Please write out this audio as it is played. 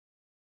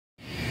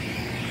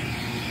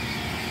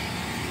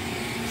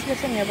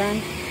what's in there, Brian.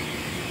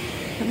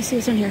 Let me see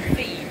what's in here.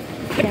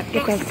 Yeah,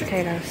 get those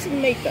potatoes.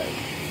 Tomatoes.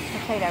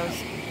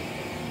 Potatoes.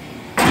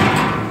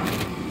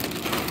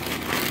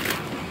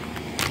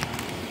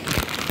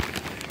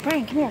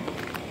 Brian, come here.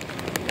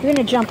 You're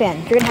gonna jump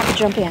in. You're gonna have to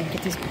jump in.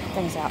 Get these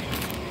things out.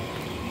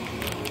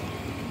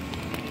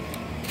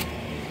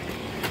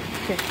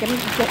 Here,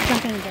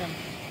 jump in and get them.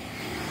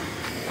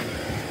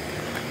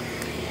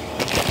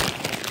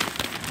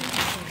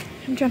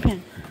 Come jump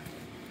in.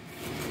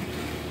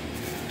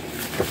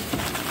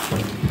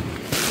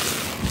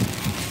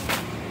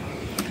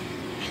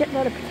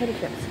 Shitload of potato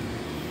chips.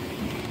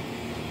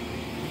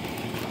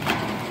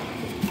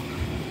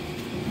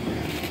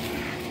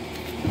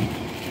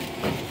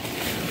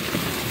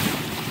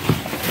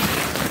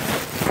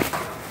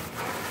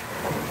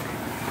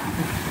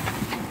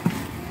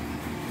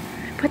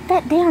 Put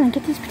that down and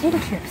get these potato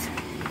chips.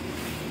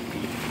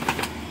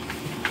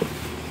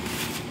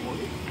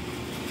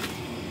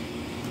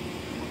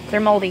 They're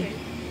moldy.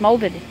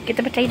 Molded. Get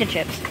the potato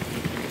chips.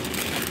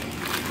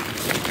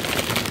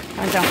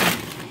 I'm jumping.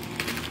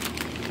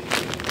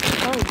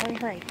 Hurry,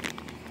 hurry.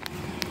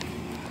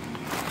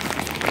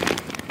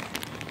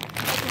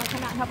 Can you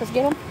come out and help us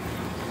get them?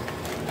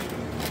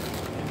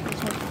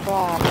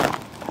 Bob.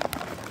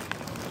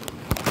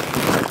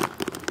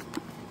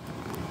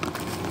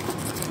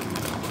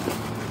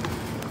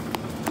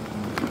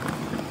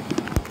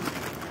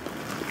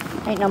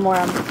 Ain't no more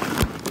of them,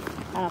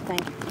 I don't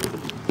think.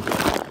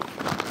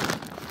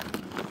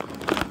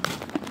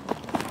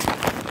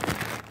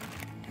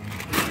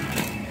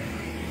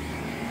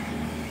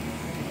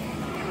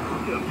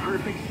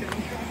 Perfect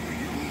soundtrack.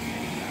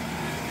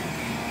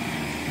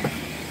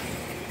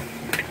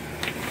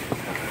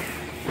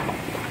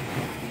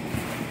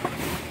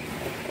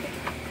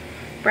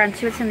 Brad,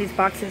 see what's in these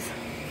boxes.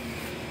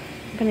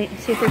 I'm gonna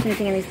see if there's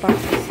anything in these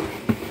boxes.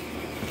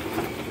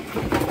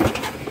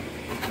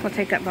 We'll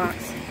take that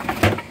box.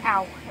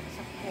 Ow, that was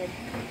so good.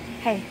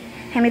 Hey,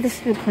 hand me this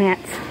food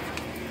plants.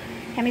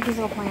 Hand me these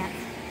little plants.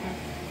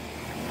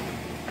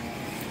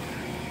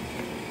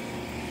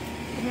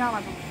 Give me all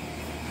of them.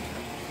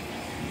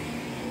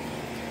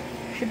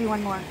 Should be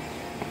one more.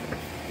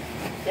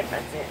 Yep,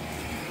 that's it.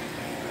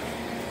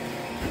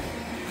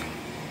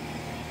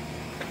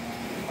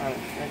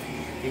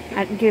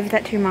 I'd give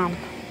that to your mom.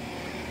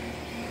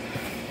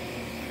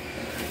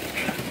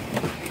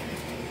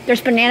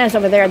 There's bananas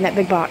over there in that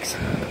big box.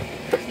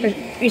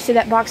 You see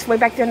that box way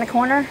back there in the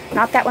corner?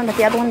 Not that one, but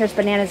the other one. There's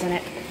bananas in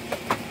it.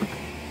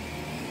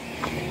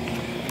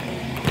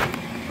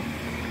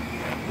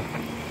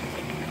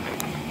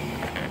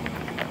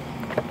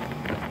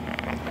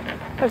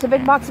 There's a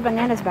big box of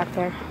bananas back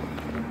there.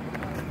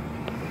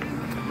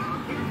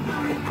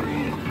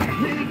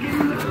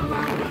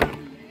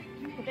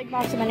 A big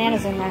box of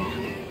bananas in there.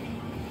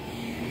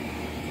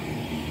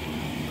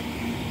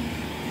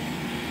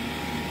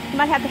 You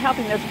might have to help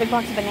him. There's a big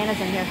box of bananas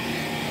in here.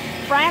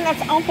 Brian,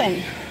 that's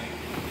open.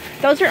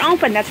 Those are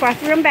open. That's why I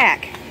threw them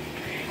back.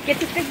 Get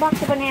this big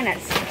box of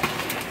bananas.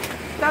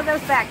 Throw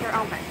those back. They're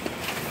open.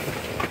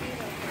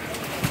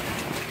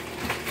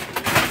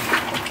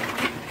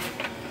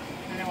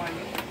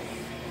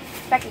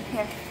 Becky,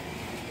 here.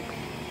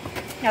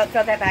 No,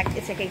 throw that back.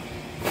 It's icky.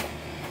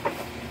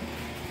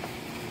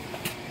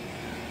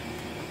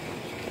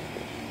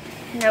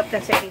 Nope,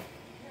 that's icky.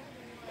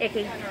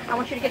 Icky. I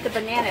want you to get the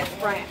bananas,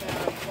 Brian.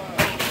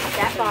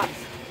 That box.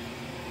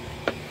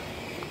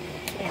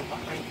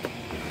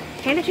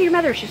 Hand it to your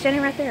mother. She's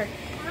standing right there.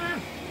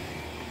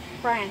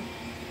 Brian.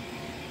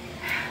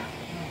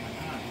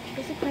 She's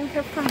busy playing with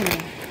her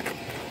phone.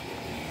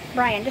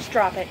 Brian, just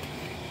drop it.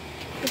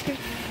 Get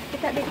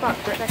that big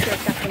box right back there.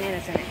 It's got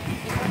bananas in it.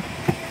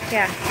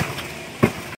 Yeah.